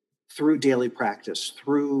 through daily practice,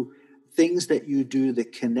 through things that you do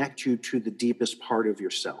that connect you to the deepest part of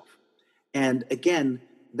yourself. And again,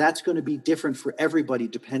 that's going to be different for everybody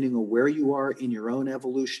depending on where you are in your own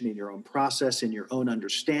evolution, in your own process, in your own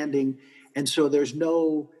understanding. And so there's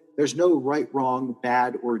no right, wrong,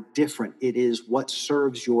 bad, or different. It is what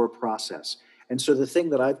serves your process. And so the thing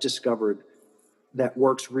that I've discovered that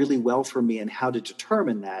works really well for me and how to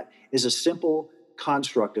determine that is a simple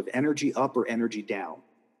construct of energy up or energy down.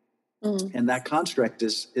 Mm. And that construct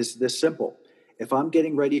is this simple. If I'm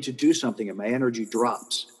getting ready to do something and my energy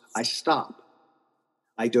drops, I stop.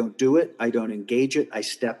 I don't do it. I don't engage it. I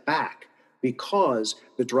step back, because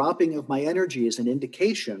the dropping of my energy is an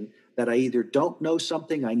indication that I either don't know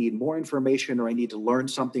something, I need more information, or I need to learn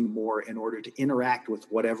something more in order to interact with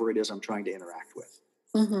whatever it is I'm trying to interact with.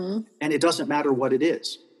 Mm-hmm. And it doesn't matter what it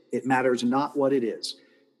is. It matters not what it is.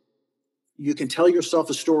 You can tell yourself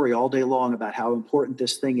a story all day long about how important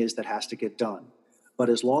this thing is that has to get done. But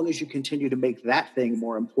as long as you continue to make that thing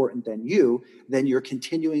more important than you, then you're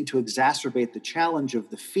continuing to exacerbate the challenge of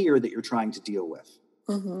the fear that you're trying to deal with.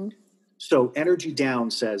 Mm-hmm. So energy down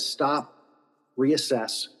says, stop,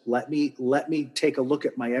 reassess, let me take a look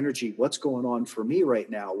at my energy. What's going on for me right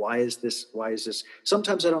now? Why is this?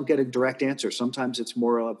 Sometimes I don't get a direct answer. Sometimes it's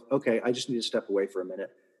more of, okay, I just need to step away for a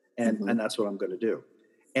minute. And that's what I'm going to do.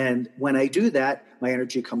 And when I do that, my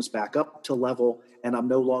energy comes back up to level, and I'm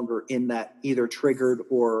no longer in that either triggered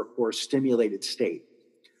or stimulated state.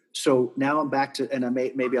 So now I'm back to, and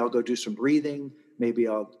maybe I'll go do some breathing. Maybe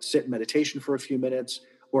I'll sit in meditation for a few minutes,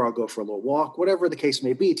 or I'll go for a little walk, whatever the case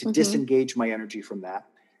may be, to disengage my energy from that.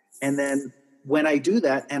 And then when I do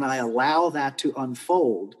that and I allow that to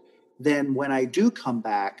unfold, then when I do come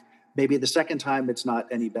back, maybe the second time it's not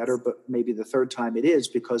any better, but maybe the third time it is,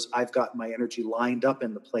 because I've got my energy lined up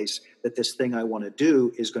in the place that this thing I want to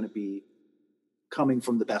do is going to be coming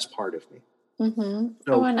from the best part of me. Mm-hmm.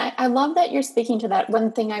 So, and I love that you're speaking to that.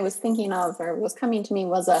 One thing I was thinking of, or was coming to me,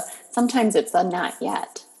 was sometimes it's a not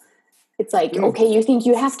yet. It's like, okay, you think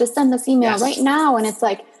you have to send this email right now. And it's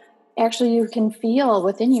like, actually you can feel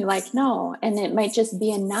within you like, no. And it might just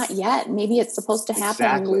be a not yet. Maybe it's supposed to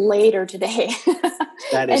happen later today.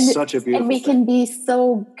 That is such a beautiful And we thing. can be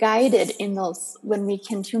so guided in those, when we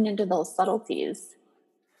can tune into those subtleties.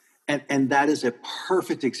 And that is a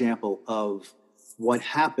perfect example of what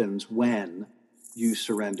happens when you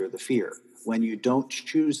surrender the fear, when you don't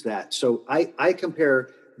choose that. So I compare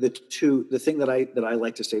the thing that I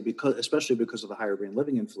like to say, especially because of the higher brain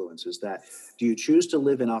living influence, is that, do you choose to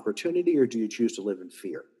live in opportunity or do you choose to live in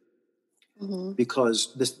fear? Mm-hmm.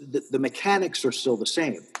 Because the mechanics are still the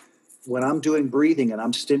same. When I'm doing breathing and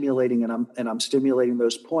I'm stimulating and I'm stimulating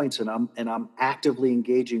those points and I'm actively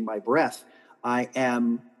engaging my breath, I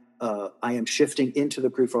am shifting into the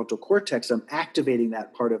prefrontal cortex. I'm activating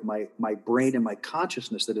that part of my brain and my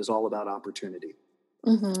consciousness that is all about opportunity.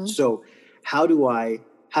 Mm-hmm. So how do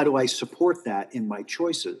I support that in my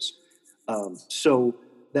choices? So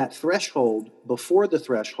that threshold, before the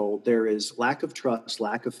threshold, there is lack of trust,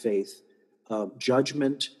 lack of faith,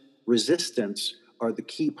 judgment, resistance are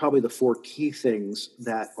probably the four key things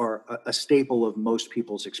that are a staple of most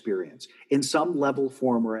people's experience in some level,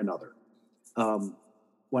 form, or another.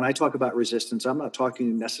 When I talk about resistance, I'm not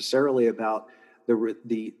talking necessarily about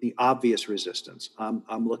the obvious resistance.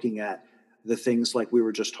 I'm looking at the things like we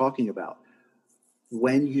were just talking about.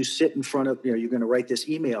 When you sit in front of, you're going to write this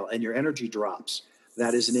email and your energy drops,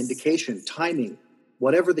 that is an indication. Timing,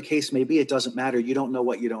 whatever the case may be, it doesn't matter. You don't know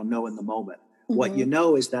what you don't know in the moment. Mm-hmm. What you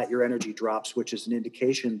know is that your energy drops, which is an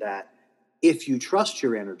indication that if you trust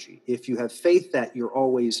your energy, if you have faith that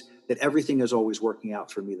that everything is always working out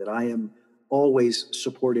for me, that I am always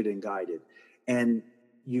supported and guided, and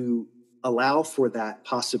you allow for that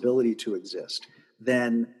possibility to exist,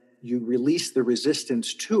 then you release the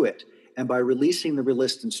resistance to it. And by releasing the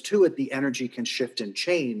resistance to it, the energy can shift and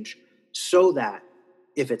change, so that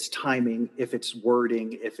if it's timing, if it's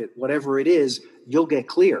wording, whatever it is, you'll get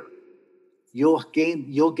clear. You'll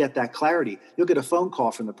get that clarity. You'll get a phone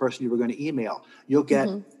call from the person you were going to email. You'll get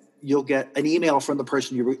an email from the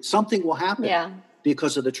person something will happen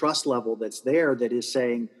because of the trust level that's there, that is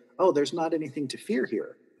saying, oh, there's not anything to fear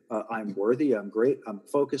here. I'm worthy. I'm great. I'm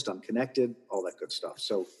focused. I'm connected, all that good stuff.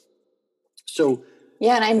 So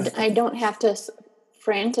yeah. And I don't have to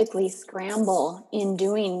frantically scramble in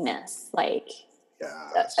doing this. Like,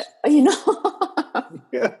 yes.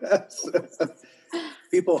 Yes.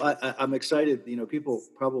 People, I'm excited. People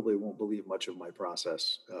probably won't believe much of my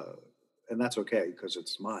process, and that's okay because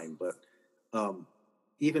it's mine. But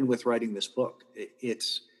even with writing this book,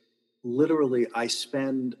 it's literally, I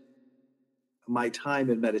spend my time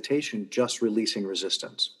in meditation just releasing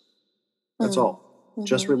resistance. That's all. Mm-hmm.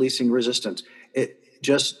 Just releasing resistance.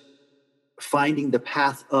 Just finding the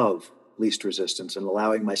path of least resistance and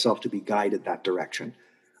allowing myself to be guided that direction.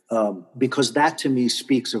 Because that to me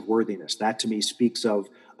speaks of worthiness. That to me speaks of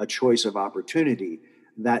a choice of opportunity.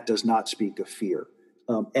 That does not speak of fear.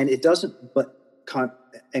 And it doesn't, but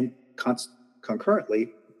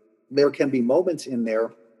concurrently, there can be moments in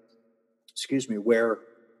there, where,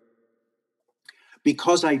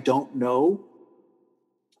 because I don't know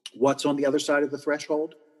what's on the other side of the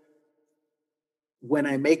threshold, when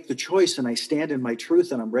I make the choice and I stand in my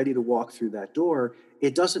truth and I'm ready to walk through that door,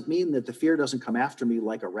 it doesn't mean that the fear doesn't come after me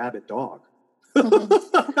like a rabid dog. It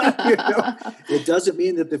doesn't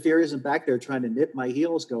mean that the fear isn't back there trying to nip my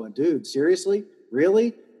heels going, dude, seriously?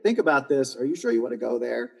 Really? Think about this. Are you sure you want to go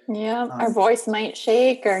there? Yeah. Our voice might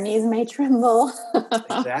shake, our knees may tremble.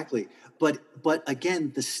 Exactly. But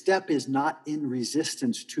again, the step is not in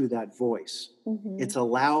resistance to that voice. Mm-hmm. It's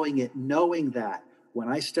allowing it, knowing that when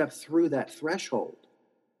I step through that threshold,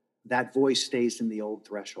 that voice stays in the old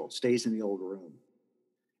threshold, stays in the old room.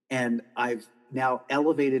 And I've now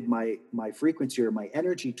elevated my frequency or my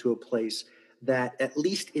energy to a place that, at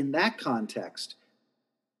least in that context,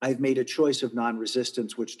 I've made a choice of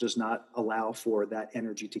non-resistance, which does not allow for that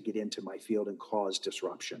energy to get into my field and cause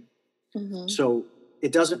disruption. Mm-hmm. So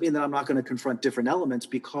it doesn't mean that I'm not going to confront different elements,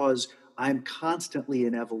 because I'm constantly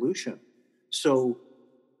in evolution. So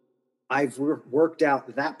I've worked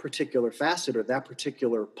out that particular facet or that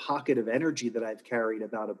particular pocket of energy that I've carried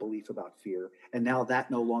about a belief about fear, and now that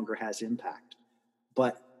no longer has impact.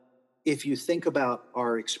 But if you think about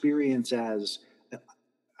our experience as,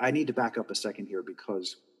 I need to back up a second here,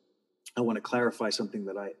 because I want to clarify something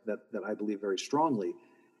that I believe very strongly,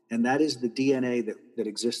 and that is the DNA that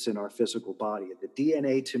exists in our physical body. The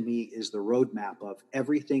DNA to me is the roadmap of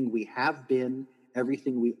everything we have been,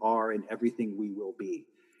 everything we are, and everything we will be.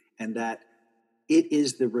 And that it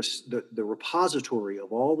is the repository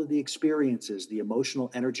of all of the experiences, the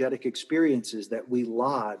emotional, energetic experiences that we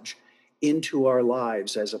lodge into our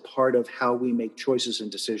lives as a part of how we make choices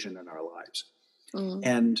and decisions in our lives. Mm.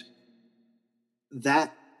 And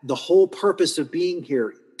that the whole purpose of being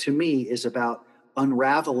here, to me, is about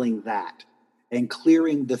unraveling that and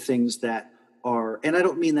clearing the things that are, and I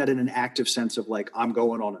don't mean that in an active sense of like, I'm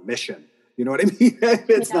going on a mission. You know what I mean?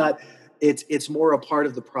 It's not. It's more a part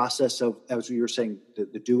of the process of, as we were saying,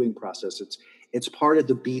 the doing process. It's part of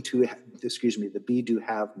the be do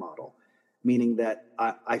have model, meaning that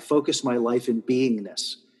I focus my life in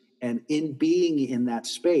beingness, and in being in that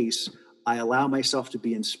space, I allow myself to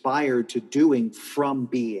be inspired to doing from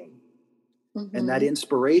being. Mm-hmm. And that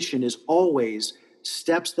inspiration is always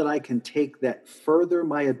steps that I can take that further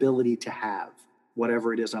my ability to have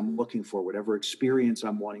whatever it is I'm looking for, whatever experience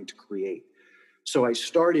I'm wanting to create. So I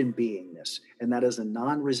start in beingness, and that is a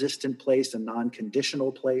non-resistant place, a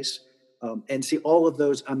non-conditional place. And see, all of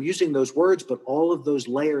those, I'm using those words, but all of those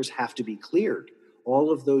layers have to be cleared.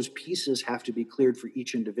 All of those pieces have to be cleared for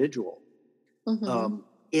each individual. Mm-hmm.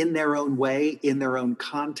 In their own way, in their own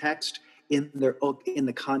context, in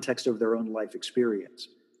the context of their own life experience.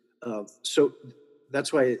 So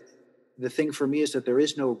that's why the thing for me is that there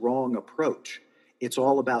is no wrong approach. It's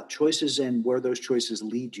all about choices and where those choices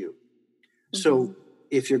lead you. Mm-hmm. So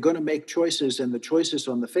if you're going to make choices and the choices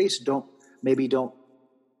on the face don't,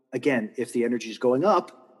 again, if the energy is going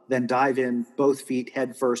up, then dive in both feet,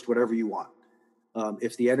 head first, whatever you want.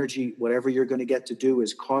 If the energy, whatever you're going to get to do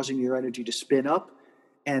is causing your energy to spin up,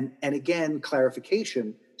 and again,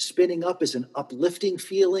 clarification, spinning up is an uplifting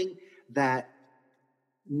feeling that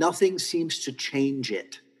nothing seems to change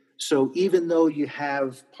it. So even though you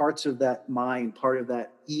have parts of that mind, part of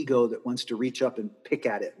that ego that wants to reach up and pick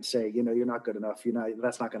at it and say, you're not good enough,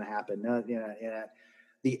 that's not going to happen. No,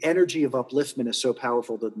 the energy of upliftment is so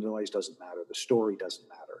powerful that the noise doesn't matter. The story doesn't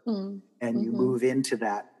matter. And you move into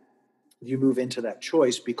that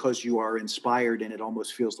choice because you are inspired, and it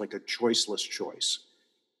almost feels like a choiceless choice.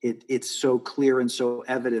 It's so clear and so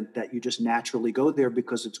evident that you just naturally go there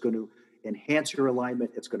because it's going to enhance your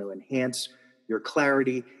alignment. It's going to enhance your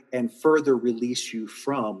clarity and further release you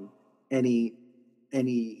from any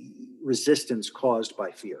resistance caused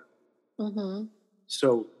by fear.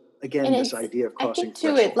 So again, and this idea of crossing I think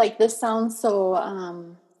too, it like this sounds so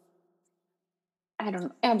I don't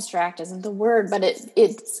know, abstract isn't the word, but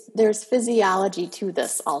there's physiology to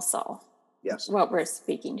this also. Yes. What we're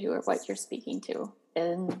speaking to, or what you're speaking to.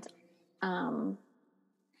 And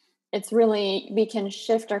it's really, we can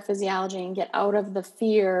shift our physiology and get out of the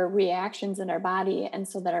fear reactions in our body, and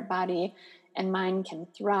so that our body and mind can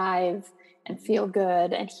thrive and feel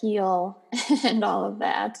good and heal and all of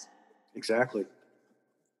that. Exactly.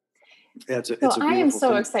 It's a I am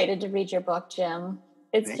so thing. excited to read your book, Jim.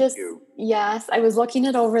 It's Thank just, you. yes, I was looking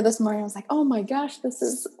it over this morning. I was like, oh my gosh, this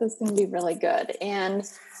is going to be really good. And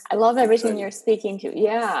I love everything you're speaking to.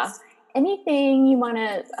 Yeah. Anything you want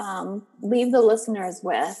to leave the listeners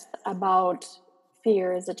with about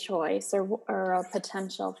fear as a choice or a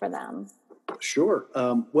potential for them? Sure.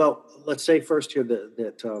 Well, let's say first here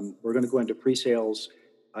that we're going to go into pre-sales.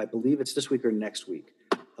 I believe it's this week or next week.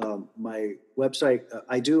 My website,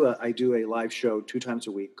 I do a live show 2 times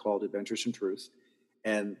a week called Adventures in Truth.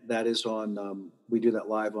 And that is on, we do that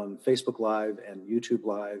live on Facebook Live and YouTube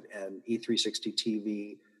Live and E360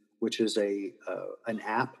 TV, which is an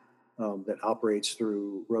app that operates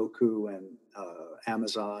through Roku and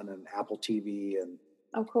Amazon and Apple TV. And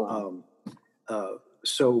oh, cool.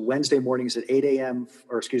 So Wednesday mornings at 8 a.m.,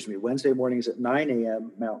 Wednesday mornings at 9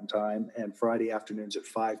 a.m. Mountain Time, and Friday afternoons at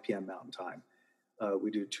 5 p.m. Mountain Time. We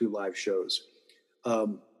do 2 live shows.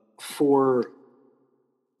 For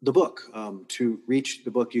the book, to reach the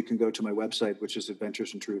book, you can go to my website, which is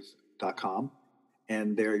adventuresintruth.com.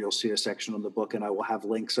 And there you'll see a section on the book, and I will have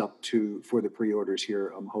links up for the pre-orders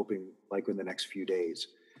here. I'm hoping like in the next few days.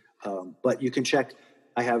 But you can check.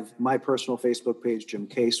 I have my personal Facebook page, Jim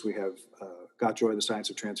Case. We have Got Joy, the Science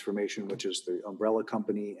of Transformation, which is the umbrella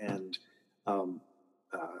company, and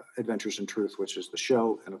Adventures in Truth, which is the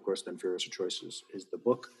show. And of course, then Fear as a Choice is the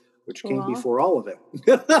book, which came before all of it.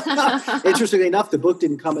 Interestingly enough, the book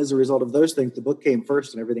didn't come as a result of those things. The book came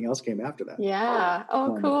first and everything else came after that. Yeah.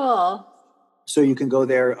 Oh, cool. So you can go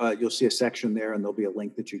there. You'll see a section there, and there'll be a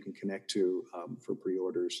link that you can connect to for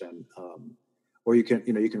pre-orders, and or you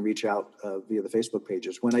can reach out via the Facebook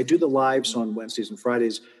pages. When I do the lives on Wednesdays and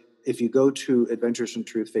Fridays, if you go to Adventures in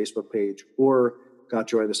Truth Facebook page or Got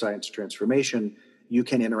Joy, the Science of Transformation, you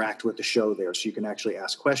can interact with the show there. So you can actually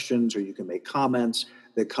ask questions, or you can make comments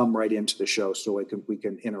that come right into the show, so we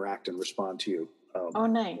can interact and respond to you. Oh,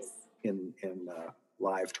 nice. In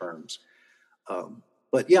live terms.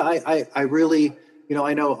 But yeah, I really,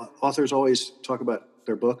 I know authors always talk about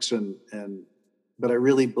their books, but I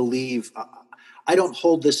really believe I don't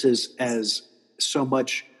hold this as so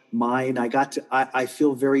much mine. I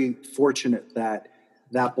feel very fortunate that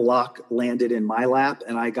block landed in my lap,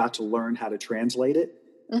 and I got to learn how to translate it.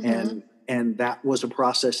 And that was a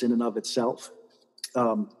process in and of itself.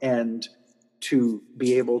 And to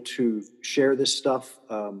be able to share this stuff,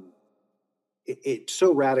 it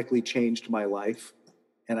so radically changed my life.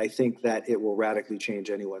 And I think that it will radically change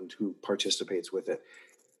anyone who participates with it,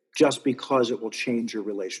 just because it will change your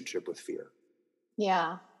relationship with fear.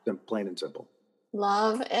 Yeah. Plain and simple.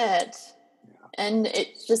 Love it. Yeah. And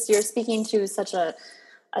it's just, you're speaking to such a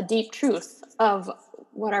deep truth of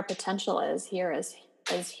what our potential is here as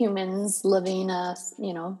humans living a,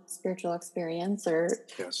 spiritual experience, or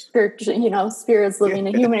spirits living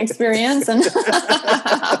a human experience, and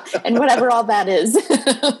and whatever all that is.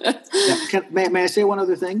 May I say one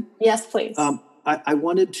other thing? Yes, please. I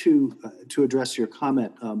wanted to address your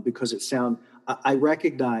comment because I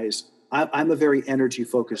recognize I'm a very energy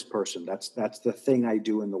focused person. That's the thing I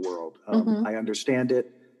do in the world. I understand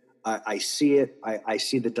it. I see it. I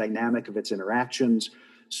see the dynamic of its interactions.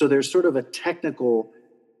 So there's sort of a technical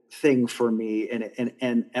thing for me,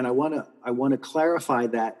 and I want to clarify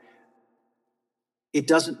that it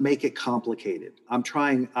doesn't make it complicated. I'm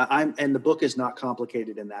trying. And the book is not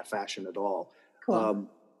complicated in that fashion at all. Cool.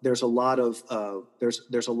 There's a lot of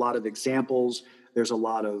there's a lot of examples. There's a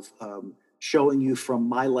lot of showing you from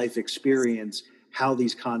my life experience how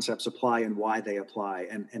these concepts apply and why they apply,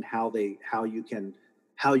 and how you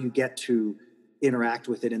get to interact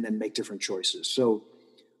with it and then make different choices. So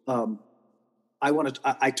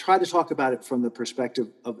I try to talk about it from the perspective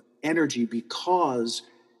of energy, because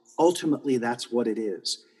ultimately that's what it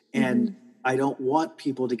is. And I don't want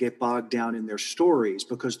people to get bogged down in their stories,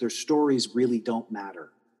 because their stories really don't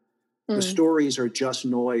matter. The stories are just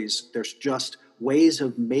noise. There's just ways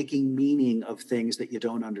of making meaning of things that you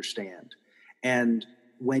don't understand. And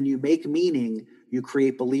when you make meaning, you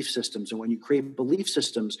create belief systems. And when you create belief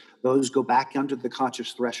systems, those go back under the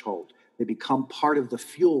conscious threshold. They become part of the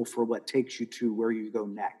fuel for what takes you to where you go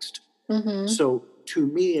next. So to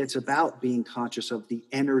me, it's about being conscious of the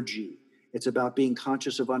energy. It's about being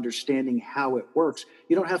conscious of understanding how it works.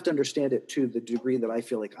 You don't have to understand it to the degree that I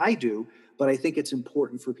feel like I do, but I think it's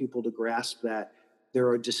important for people to grasp that there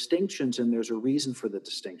are distinctions and there's a reason for the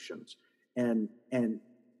distinctions. And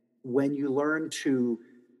when you learn to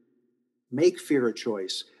make fear a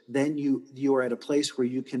choice, then you are at a place where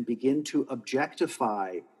you can begin to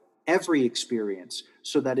objectify every experience,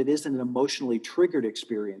 so that it isn't an emotionally triggered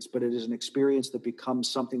experience, but it is an experience that becomes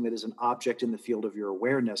something that is an object in the field of your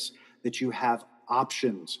awareness, that you have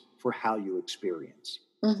options for how you experience.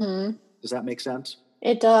 Does that make sense?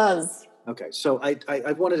 It does. Okay, so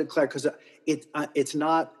I wanted to clarify, because it's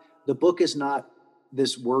not, the book is not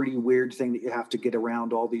this wordy, weird thing that you have to get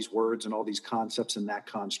around all these words and all these concepts and that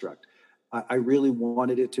construct. I really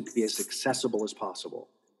wanted it to be as accessible as possible.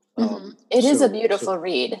 It is a beautiful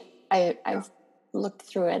read. I've looked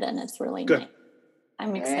through it, and it's really nice.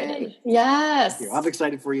 I'm excited. Hey. Yes. I'm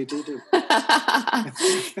excited for you too.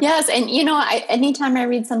 Yes. And anytime I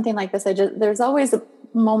read something like this, there's always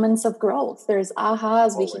moments of growth. There's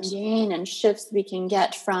ahas we can gain and shifts we can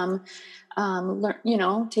get from,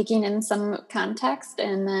 taking in some context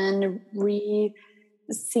and then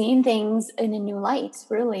seeing things in a new light,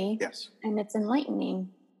 really. Yes. And it's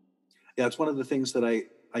enlightening. Yeah. It's one of the things that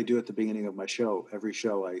I do at the beginning of my show. Every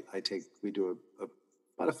show we do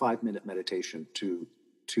about a 5-minute meditation to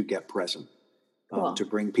get present, Cool. to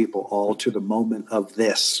bring people all to the moment of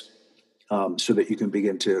this, so that you can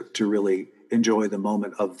begin to really enjoy the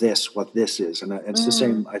moment of this, what this is. And it's the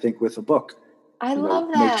same, I think, with a book. I love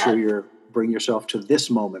that. Make sure bring yourself to this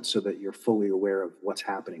moment so that you're fully aware of what's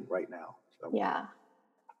happening right now. So, yeah.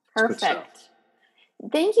 Perfect.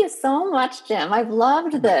 Thank you so much, Jim. I've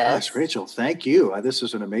loved this. Yes, Rachel, thank you. This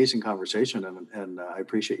is an amazing conversation, and I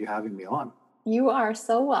appreciate you having me on. You are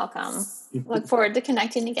so welcome. Look forward to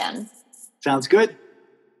connecting again. Sounds good.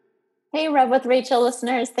 Hey, Rev with Rachel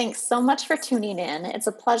listeners, thanks so much for tuning in. It's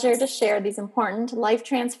a pleasure to share these important,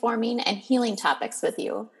 life-transforming, and healing topics with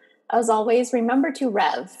you. As always, remember to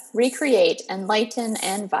rev, recreate, enlighten,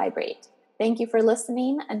 and vibrate. Thank you for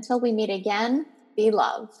listening. Until we meet again, be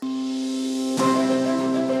love.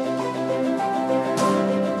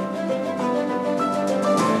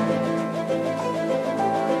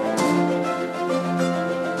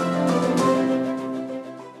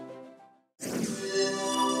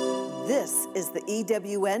 This is the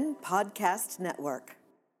EWN Podcast Network.